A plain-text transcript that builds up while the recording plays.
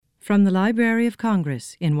From the Library of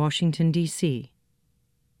Congress in Washington, D.C.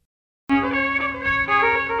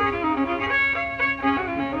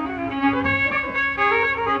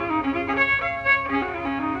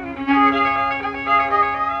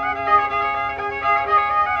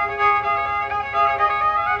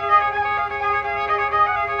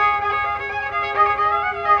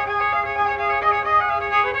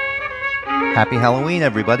 Happy Halloween,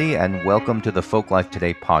 everybody, and welcome to the Folklife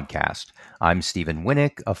Today podcast. I'm Stephen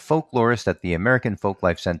Winnick, a folklorist at the American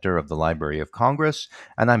Folklife Center of the Library of Congress,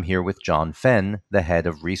 and I'm here with John Fenn, the head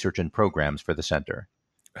of research and programs for the center.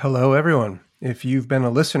 Hello, everyone. If you've been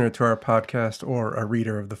a listener to our podcast or a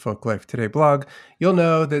reader of the Folklife Today blog, you'll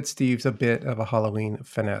know that Steve's a bit of a Halloween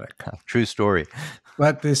fanatic. True story.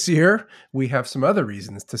 But this year, we have some other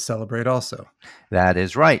reasons to celebrate also. That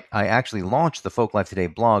is right. I actually launched the Folklife Today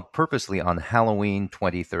blog purposely on Halloween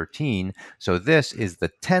 2013, so this is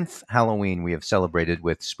the 10th Halloween we have celebrated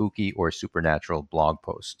with spooky or supernatural blog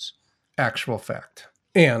posts. Actual fact.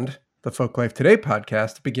 And the Folklife Today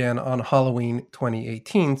podcast began on Halloween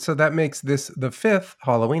 2018, so that makes this the 5th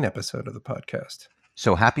Halloween episode of the podcast.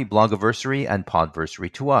 So happy blogiversary and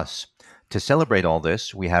podversary to us. To celebrate all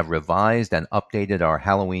this, we have revised and updated our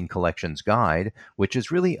Halloween Collections Guide, which is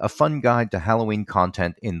really a fun guide to Halloween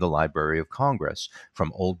content in the Library of Congress,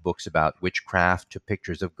 from old books about witchcraft to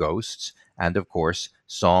pictures of ghosts, and of course,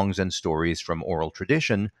 songs and stories from oral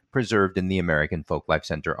tradition preserved in the American Folklife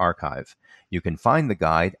Center archive. You can find the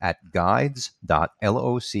guide at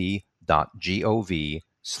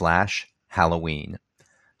guides.loc.gov/Halloween.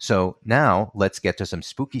 So now let's get to some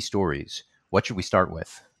spooky stories. What should we start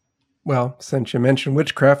with? Well, since you mentioned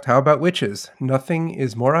witchcraft, how about witches? Nothing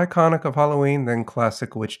is more iconic of Halloween than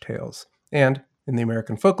classic witch tales. And in the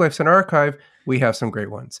American Folklife Center archive, we have some great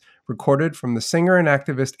ones, recorded from the singer and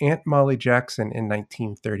activist Aunt Molly Jackson in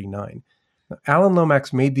 1939. Now, Alan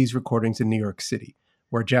Lomax made these recordings in New York City,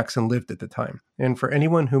 where Jackson lived at the time. And for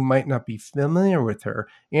anyone who might not be familiar with her,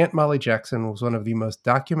 Aunt Molly Jackson was one of the most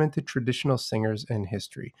documented traditional singers in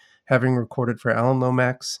history, having recorded for Alan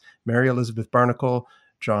Lomax, Mary Elizabeth Barnacle,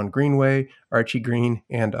 John Greenway, Archie Green,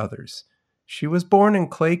 and others. She was born in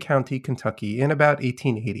Clay County, Kentucky in about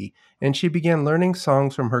 1880, and she began learning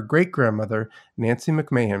songs from her great-grandmother, Nancy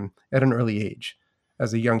McMahon, at an early age.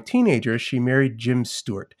 As a young teenager, she married Jim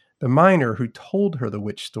Stewart, the miner who told her the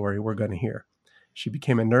witch story we're going to hear. She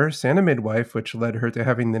became a nurse and a midwife, which led her to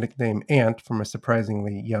having the nickname Aunt from a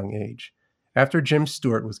surprisingly young age. After Jim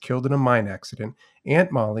Stewart was killed in a mine accident,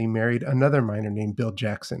 Aunt Molly married another miner named Bill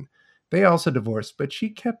Jackson. They also divorced, but she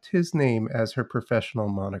kept his name as her professional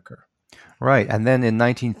moniker. Right. And then in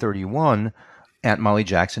 1931, Aunt Molly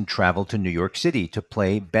Jackson traveled to New York City to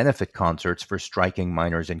play benefit concerts for striking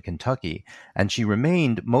miners in Kentucky. And she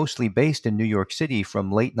remained mostly based in New York City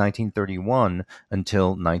from late 1931 until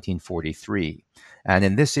 1943. And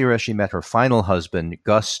in this era, she met her final husband,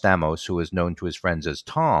 Gus Stamos, who was known to his friends as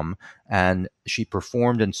Tom, and she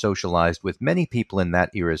performed and socialized with many people in that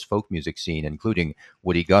era's folk music scene, including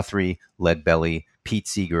Woody Guthrie, Lead Belly, Pete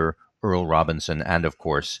Seeger, Earl Robinson, and of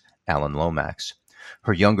course, Alan Lomax.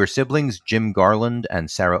 Her younger siblings, Jim Garland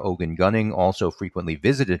and Sarah Ogan Gunning, also frequently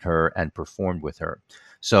visited her and performed with her.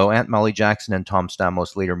 So Aunt Molly Jackson and Tom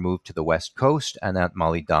Stamos later moved to the West Coast, and Aunt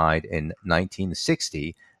Molly died in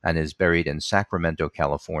 1960 and is buried in Sacramento,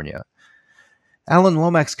 California. Alan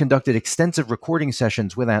Lomax conducted extensive recording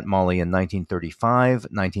sessions with Aunt Molly in 1935,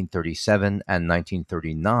 1937, and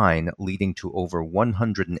 1939, leading to over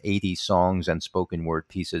 180 songs and spoken word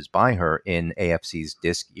pieces by her in AFC's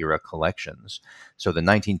disc-era collections. So the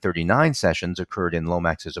 1939 sessions occurred in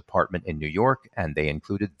Lomax's apartment in New York, and they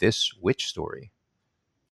included this witch story.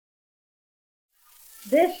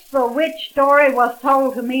 This witch story was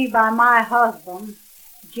told to me by my husband,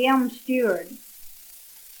 Jim Stewart.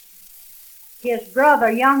 His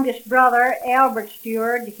brother, youngest brother, Albert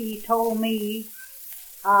Stewart, he told me,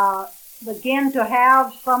 began to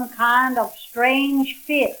have some kind of strange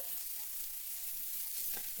fits.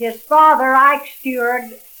 His father, Ike Stewart,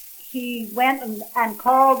 he went and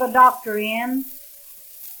called the doctor in.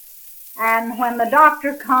 And when the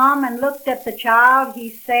doctor come and looked at the child,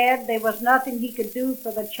 he said there was nothing he could do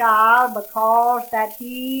for the child because that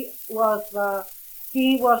he was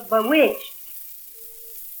bewitched,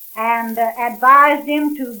 and advised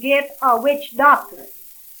him to get a witch doctor.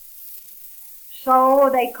 So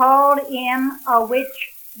they called in a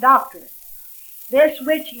witch doctor. This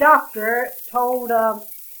witch doctor told the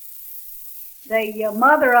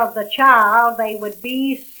mother of the child there would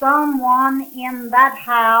be someone in that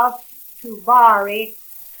house to borrow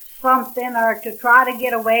something or to try to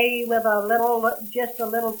get away with just a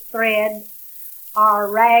little thread or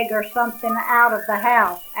a rag or something out of the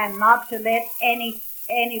house, and not to let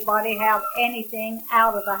anybody have anything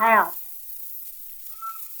out of the house.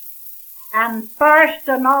 And first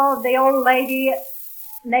and all, the old lady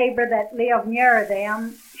neighbor that lived near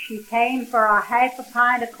them, she came for a half a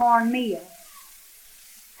pint of cornmeal,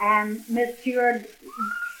 and Miss Stewart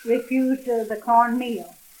refused the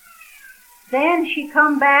cornmeal. Then she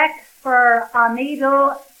come back for a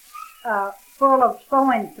needle full of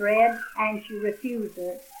sewing thread, and she refused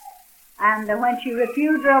it. And when she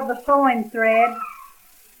refused her of the sewing thread,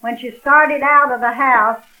 when she started out of the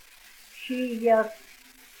house, she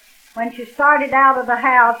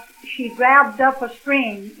grabbed up a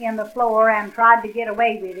string in the floor and tried to get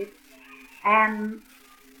away with it. And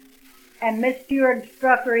Miss Stewart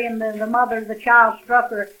struck her the mother of the child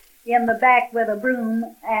struck her in the back with a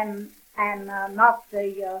broom and knocked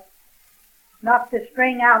the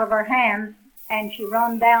string out of her hands, and she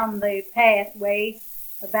run down the pathway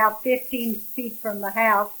about 15 feet from the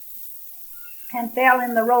house and fell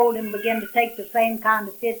in the road and began to take the same kind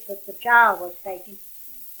of fits that the child was taking,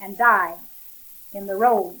 and died in the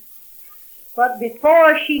road. But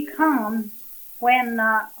before she come, when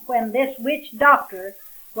this witch doctor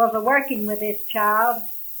was working with this child,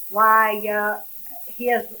 why,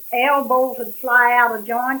 his elbows would fly out of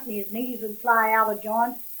joint and his knees would fly out of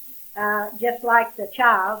joint, just like the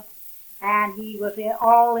child, and he was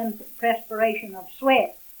all in perspiration of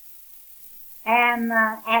sweat. And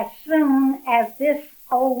as soon as this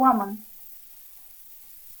old woman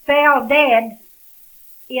fell dead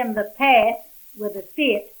in the path with a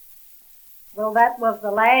fit, well, that was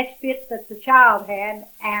the last fit that the child had,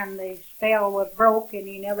 and the spell was broke, and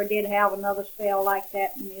he never did have another spell like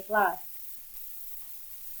that in his life.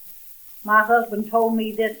 My husband told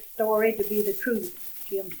me this story to be the truth,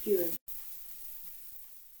 Jim Stewart.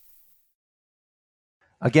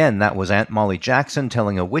 Again, that was Aunt Molly Jackson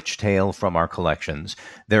telling a witch tale from our collections.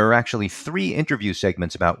 There are actually 3 interview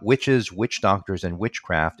segments about witches, witch doctors, and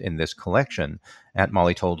witchcraft in this collection. Aunt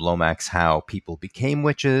Molly told Lomax how people became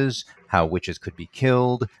witches, how witches could be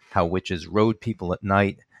killed, how witches rode people at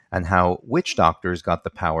night, and how witch doctors got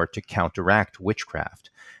the power to counteract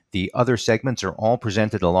witchcraft. The other segments are all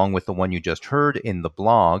presented along with the one you just heard in the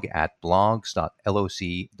blog at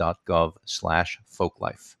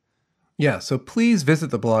blogs.loc.gov/folklife. Yeah, so please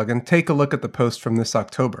visit the blog and take a look at the post from this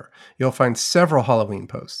October. You'll find several Halloween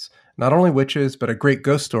posts, not only witches, but a great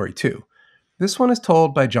ghost story too. This one is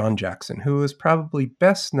told by John Jackson, who is probably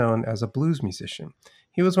best known as a blues musician.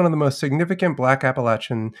 He was one of the most significant Black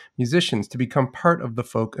Appalachian musicians to become part of the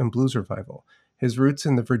folk and blues revival. His roots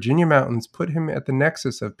in the Virginia mountains put him at the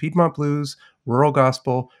nexus of Piedmont blues, rural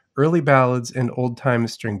gospel, early ballads, and old-time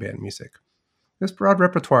string band music. This broad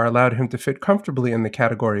repertoire allowed him to fit comfortably in the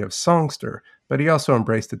category of songster, but he also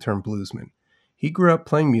embraced the term bluesman. He grew up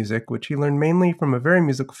playing music, which he learned mainly from a very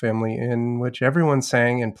musical family in which everyone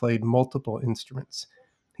sang and played multiple instruments.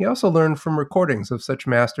 He also learned from recordings of such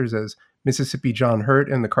masters as Mississippi John Hurt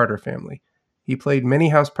and the Carter Family. He played many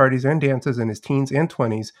house parties and dances in his teens and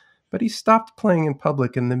 20s, but he stopped playing in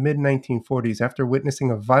public in the mid-1940s after witnessing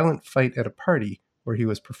a violent fight at a party where he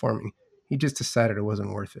was performing. He just decided it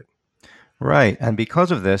wasn't worth it. Right, and because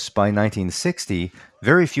of this, by 1960,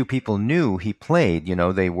 very few people knew he played.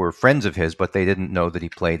 They were friends of his, but they didn't know that he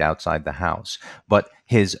played outside the house. But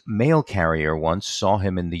his mail carrier once saw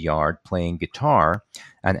him in the yard playing guitar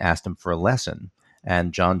and asked him for a lesson.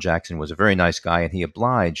 And John Jackson was a very nice guy, and he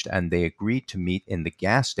obliged, and they agreed to meet in the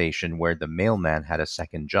gas station where the mailman had a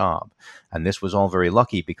second job. And this was all very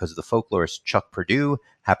lucky because the folklorist Chuck Perdue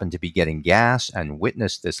happened to be getting gas and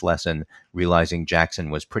witnessed this lesson, realizing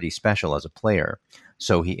Jackson was pretty special as a player.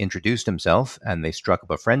 So he introduced himself, and they struck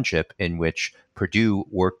up a friendship in which Perdue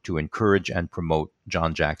worked to encourage and promote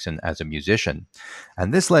John Jackson as a musician.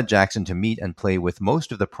 And this led Jackson to meet and play with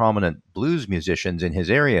most of the prominent blues musicians in his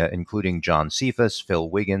area, including John Cephas, Phil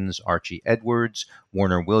Wiggins, Archie Edwards,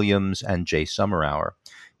 Warner Williams, and Jay Summerhour.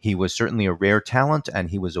 He was certainly a rare talent, and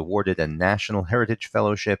he was awarded a National Heritage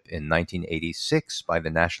Fellowship in 1986 by the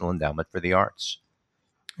National Endowment for the Arts.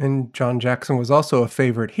 And John Jackson was also a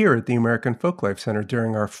favorite here at the American Folklife Center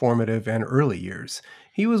during our formative and early years.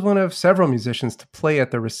 He was one of several musicians to play at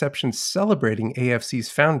the reception celebrating AFC's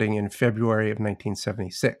founding in February of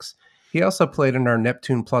 1976. He also played in our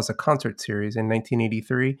Neptune Plaza concert series in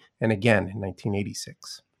 1983 and again in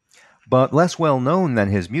 1986. But less well known than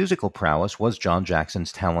his musical prowess was John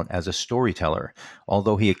Jackson's talent as a storyteller.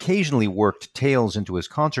 Although he occasionally worked tales into his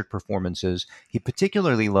concert performances, he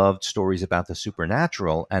particularly loved stories about the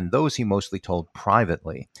supernatural, and those he mostly told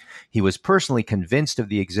privately. He was personally convinced of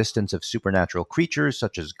the existence of supernatural creatures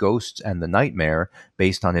such as ghosts and the nightmare,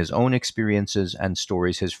 based on his own experiences and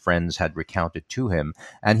stories his friends had recounted to him,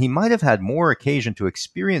 and he might have had more occasion to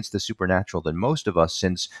experience the supernatural than most of us,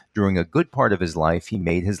 since during a good part of his life he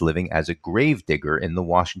made his living as a grave digger in the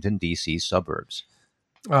Washington, D.C. suburbs.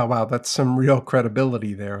 Oh, wow, that's some real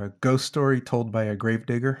credibility there. A ghost story told by a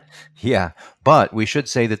gravedigger. Yeah, but we should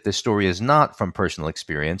say that this story is not from personal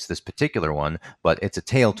experience, this particular one, but it's a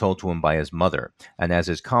tale told to him by his mother. And as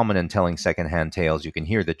is common in telling secondhand tales, you can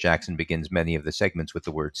hear that Jackson begins many of the segments with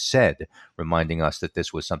the word said, reminding us that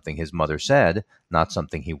this was something his mother said, not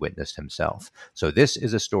something he witnessed himself. So this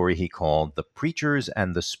is a story he called The Preachers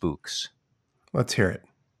and the Spooks. Let's hear it.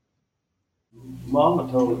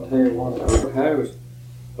 Mama told a tale once over house,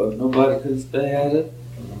 but nobody could stay at it.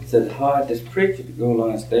 Said hired this preacher to go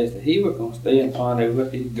along and stay. Said he was going to stay and find out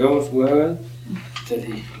what these ghosts were. Said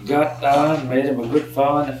he got down, made him a good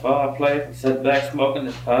fire in the fireplace, and sat back smoking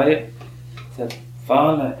his pipe. Said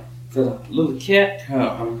finally, said a little cat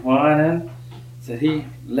come whining. Said he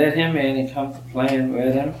let him in and come to playing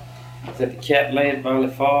with him. Said the cat laid by the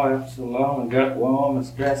fire for so long and got warm and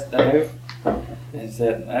stretched out. And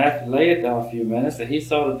said after he laid there a few minutes, that he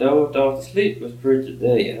saw the dozed off to sleep was preacher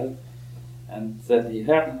dead. And said he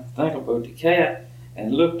happened to think about the cat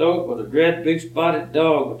and looked over with a great big spotted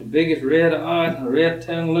dog with the biggest red eyes and a red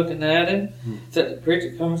tongue looking at him. Said the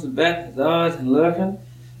preacher comes to bat his eyes and looking.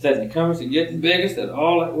 Said he comes to getting bigger. Said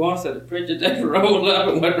all at once, said the preacher just rolled up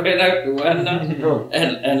and went right out the window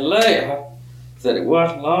and lay. Said it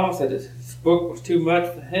wasn't long. Said his book was too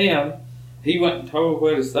much for him. He went and told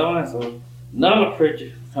where the sign. So another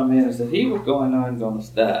preacher come in and said he was going to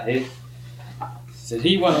stay. He said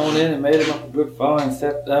he went on in and made him up a good fire and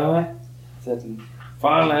sat down. Said and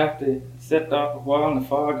finally after he sat off a while and the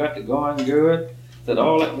fire got to going good, said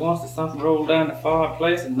all at once that something rolled down the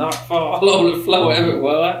fireplace and knocked fire all over the floor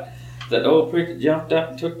everywhere. Said the old preacher jumped up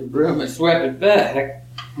and took the broom and swept it back.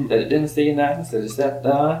 Said it didn't see nothing. Said he sat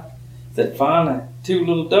down. Said finally two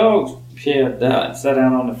little dogs appeared down and sat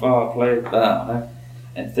down on the fireplace down.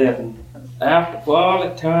 And said after a while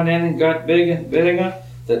it turned in and got bigger and bigger.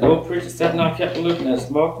 Said the old preacher sat down and kept looking at it,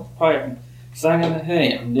 smoking his pipe and singing a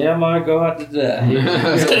hymn. Dear my God, today.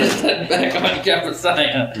 Said he sat back on and kept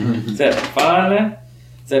singing. Said finally,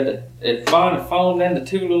 said it finally phoned into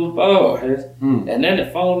two little boys, and then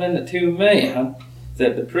it phoned into two men.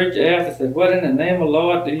 Said the preacher asked, said, what in the name of the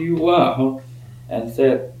Lord do you want? And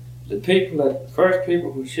said the first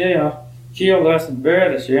people who killed us and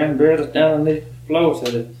buried us here and buried us down underneath the floor.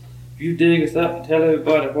 Said if you dig us up and tell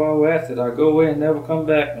everybody where we're at, said I'll go away and never come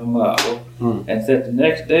back no more. And said the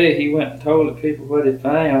next day he went and told the people what he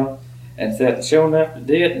found, and said sure enough they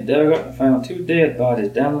did, and dug up and found two dead bodies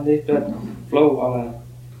down underneath that floor while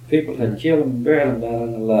people had killed them and buried them down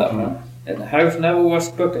in the lava. And the house never was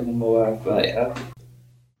cooking no more after that.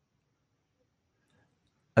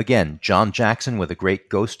 Again, John Jackson with a great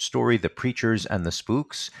ghost story, The Preachers and the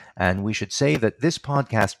Spooks. And we should say that this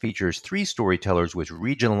podcast features three storytellers with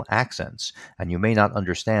regional accents, and you may not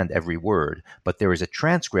understand every word, but there is a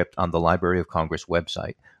transcript on the Library of Congress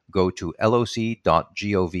website. Go to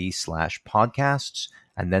loc.gov/podcasts,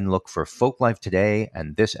 and then look for Folklife Today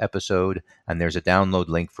and this episode, and there's a download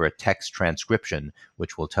link for a text transcription,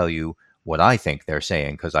 which will tell you what I think they're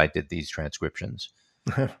saying, because I did these transcriptions.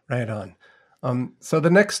 Right on. So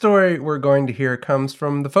the next story we're going to hear comes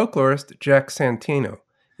from the folklorist Jack Santino.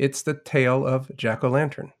 It's the tale of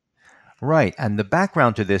Jack-o'-lantern. Right, and the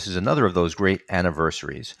background to this is another of those great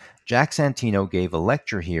anniversaries. Jack Santino gave a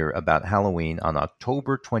lecture here about Halloween on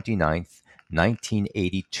October 29th,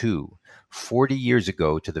 1982, 40 years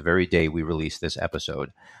ago to the very day we released this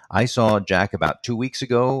episode. I saw Jack about 2 weeks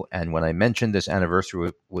ago, and when I mentioned this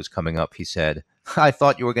anniversary was coming up, he said, I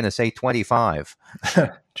thought you were going to say 25.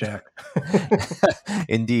 Jack.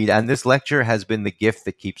 Indeed, and this lecture has been the gift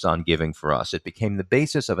that keeps on giving for us. It became the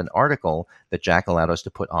basis of an article that Jack allowed us to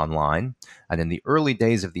put online, and in the early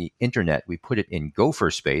days of the internet, we put it in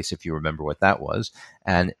Gopher Space, if you remember what that was,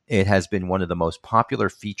 and it has been one of the most popular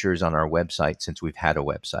features on our website since we've had a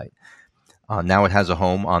website. Now it has a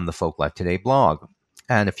home on the Folklife Today blog.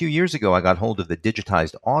 And a few years ago, I got hold of the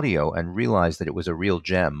digitized audio and realized that it was a real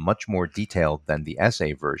gem, much more detailed than the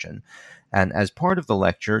essay version. And as part of the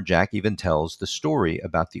lecture, Jack even tells the story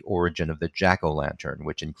about the origin of the jack-o'-lantern,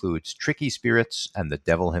 which includes tricky spirits and the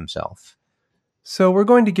devil himself. So we're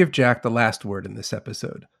going to give Jack the last word in this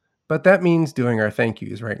episode, but that means doing our thank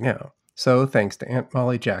yous right now. So thanks to Aunt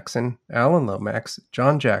Molly Jackson, Alan Lomax,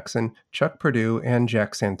 John Jackson, Chuck Purdue, and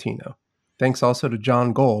Jack Santino. Thanks also to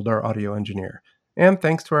John Gold, our audio engineer. And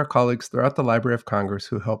thanks to our colleagues throughout the Library of Congress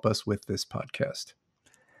who help us with this podcast.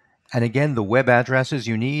 And again, the web addresses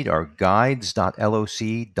you need are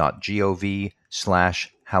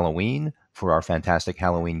guides.loc.gov/Halloween for our fantastic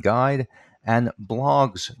Halloween guide, and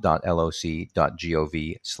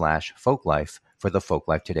blogs.loc.gov/folklife for the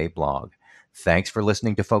Folklife Today blog. Thanks for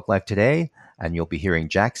listening to Folklife Today, and you'll be hearing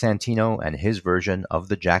Jack Santino and his version of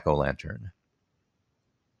the Jack-o'-lantern.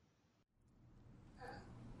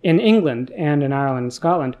 In England and in Ireland and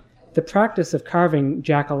Scotland, the practice of carving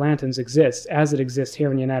jack-o'-lanterns exists as it exists here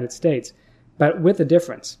in the United States, but with a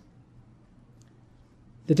difference.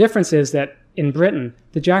 The difference is that in Britain,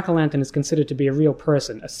 the jack-o'-lantern is considered to be a real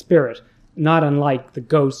person, a spirit, not unlike the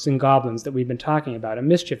ghosts and goblins that we've been talking about, a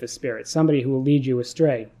mischievous spirit, somebody who will lead you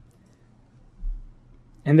astray.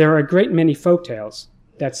 And there are a great many folk tales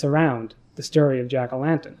that surround the story of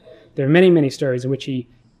Jack-o'-lantern. There are many, many stories in which he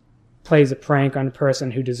plays a prank on a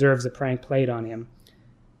person who deserves a prank played on him.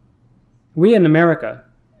 We in America,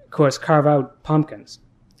 of course, carve out pumpkins.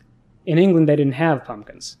 In England, they didn't have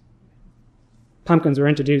pumpkins. Pumpkins were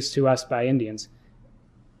introduced to us by Indians,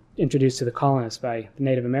 introduced to the colonists by the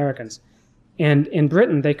Native Americans. And in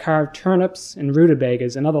Britain, they carved turnips and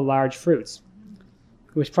rutabagas and other large fruits,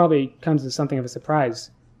 which probably comes as something of a surprise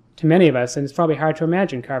to many of us, and it's probably hard to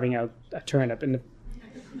imagine carving out a turnip in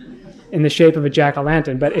the shape of a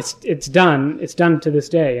jack-o'-lantern, but it's done to this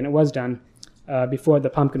day, and it was done before the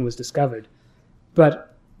pumpkin was discovered.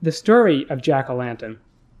 But the story of Jack-o'-lantern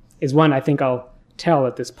is one I think I'll tell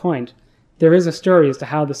at this point. There is a story as to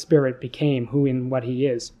how the spirit became who and what he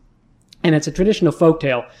is. And it's a traditional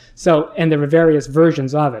folktale, and there are various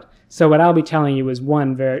versions of it. So what I'll be telling you is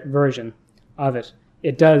one version of it.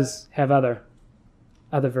 It does have other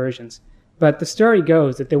versions. But the story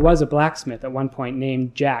goes that there was a blacksmith at one point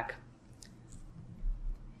named Jack.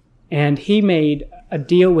 And he made a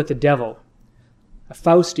deal with the devil, a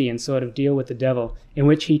Faustian sort of deal with the devil, in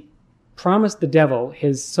which he promised the devil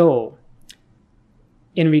his soul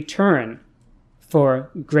in return for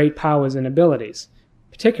great powers and abilities,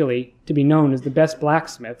 particularly to be known as the best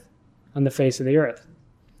blacksmith on the face of the earth.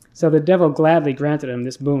 So the devil gladly granted him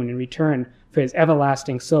this boon in return for his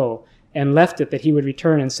everlasting soul, and left it that he would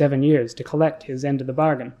return in 7 years to collect his end of the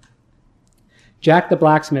bargain. Jack the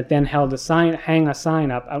blacksmith then hang a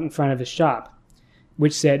sign up out in front of his shop,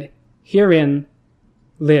 which said, "Herein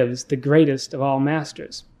lives the greatest of all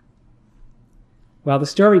masters." Well, the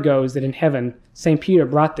story goes that in heaven, St. Peter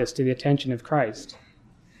brought this to the attention of Christ,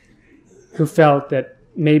 who felt that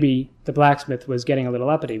maybe the blacksmith was getting a little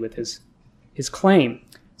uppity with his claim.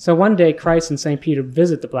 So one day, Christ and St. Peter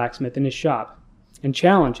visit the blacksmith in his shop and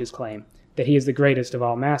challenge his claim that he is the greatest of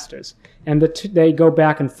all masters. And they go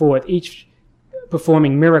back and forth, each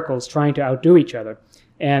performing miracles, trying to outdo each other.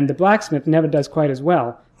 And the blacksmith never does quite as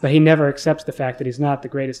well, but he never accepts the fact that he's not the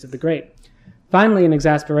greatest of the great. Finally, in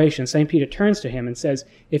exasperation, St. Peter turns to him and says,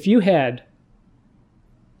 "If you had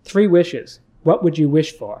 3 wishes, what would you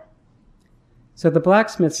wish for?" So the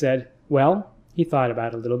blacksmith said, well, he thought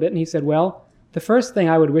about it a little bit, and he said, well, the first thing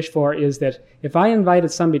I would wish for is that if I invited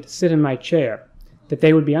somebody to sit in my chair, that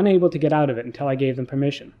they would be unable to get out of it until I gave them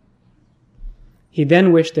permission. He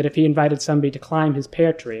then wished that if he invited somebody to climb his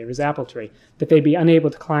pear tree or his apple tree, that they'd be unable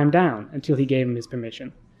to climb down until he gave him his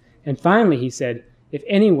permission. And finally, he said, if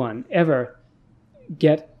anyone ever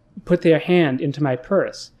put their hand into my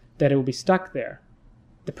purse, that it will be stuck there.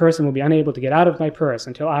 The person will be unable to get out of my purse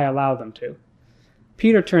until I allow them to.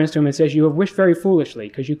 Peter turns to him and says, you have wished very foolishly,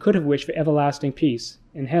 because you could have wished for everlasting peace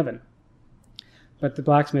in heaven. But the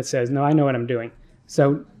blacksmith says, no, I know what I'm doing.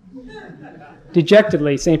 So,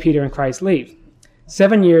 dejectedly, St. Peter and Christ leave.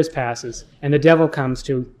 7 years passes, and the devil comes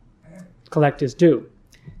to collect his due.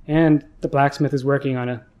 And the blacksmith is working on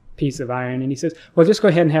a piece of iron, and he says, well, just go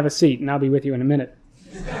ahead and have a seat, and I'll be with you in a minute.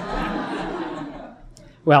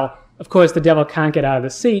 Well, of course, the devil can't get out of the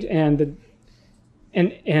seat, and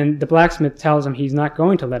the blacksmith tells him he's not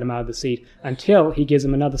going to let him out of the seat until he gives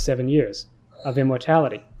him another 7 years of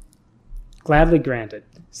immortality. Gladly granted.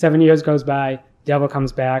 7 years goes by, devil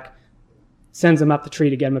comes back, sends him up the tree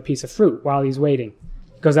to get him a piece of fruit while he's waiting.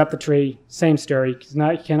 Goes up the tree, same story,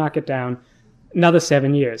 he cannot get down, another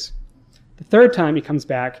 7 years. The third time he comes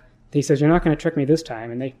back, he says, you're not going to trick me this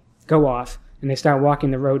time, and they go off, and they start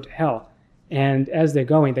walking the road to hell. And as they're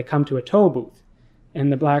going, they come to a toll booth,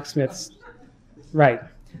 and the blacksmith's right.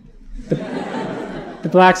 The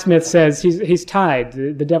blacksmith says he's tied.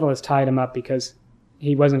 The devil has tied him up because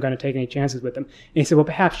he wasn't going to take any chances with him. And he said, well,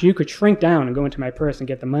 perhaps you could shrink down and go into my purse and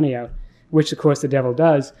get the money out. which of course the devil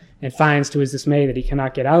does, and finds to his dismay that he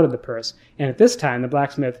cannot get out of the purse. And at this time, the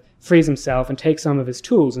blacksmith frees himself and takes some of his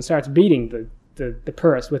tools and starts beating the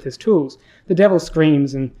purse with his tools. The devil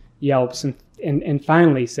screams and yelps and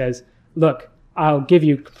finally says, "Look, I'll give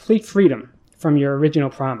you complete freedom from your original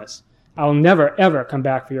promise. I'll never, ever come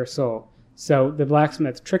back for your soul." So the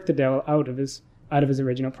blacksmith tricked the devil out of his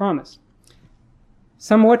original promise.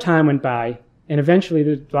 Some more time went by, and eventually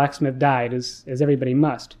the blacksmith died, as everybody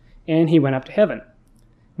must, and he went up to heaven.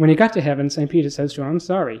 When he got to heaven, St. Peter says to him, "I'm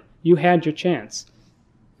sorry, you had your chance.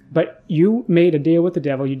 But you made a deal with the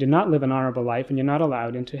devil, you did not live an honorable life, and you're not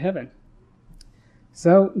allowed into heaven."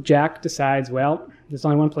 So Jack decides, well, there's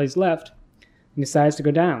only one place left, and decides to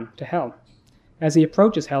go down to hell. As he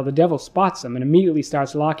approaches hell, the devil spots him and immediately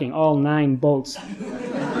starts locking all 9 bolts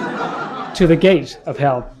to the gate of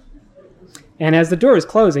hell. And as the door is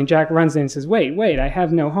closing, Jack runs in and says, wait, I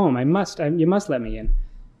have no home. You must let me in.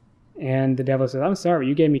 And the devil says, "I'm sorry,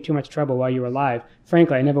 you gave me too much trouble while you were alive.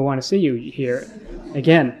 Frankly, I never want to see you here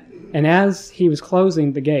again." And as he was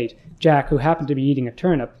closing the gate, Jack, who happened to be eating a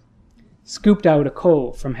turnip, scooped out a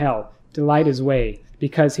coal from hell to light his way,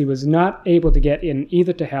 because he was not able to get in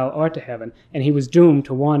either to hell or to heaven, and he was doomed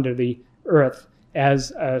to wander the earth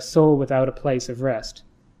as a soul without a place of rest.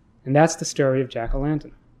 And that's the story of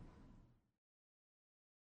Jack-o'-lantern.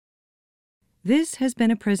 This has been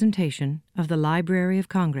a presentation of the Library of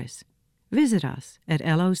Congress. Visit us at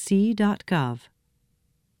loc.gov.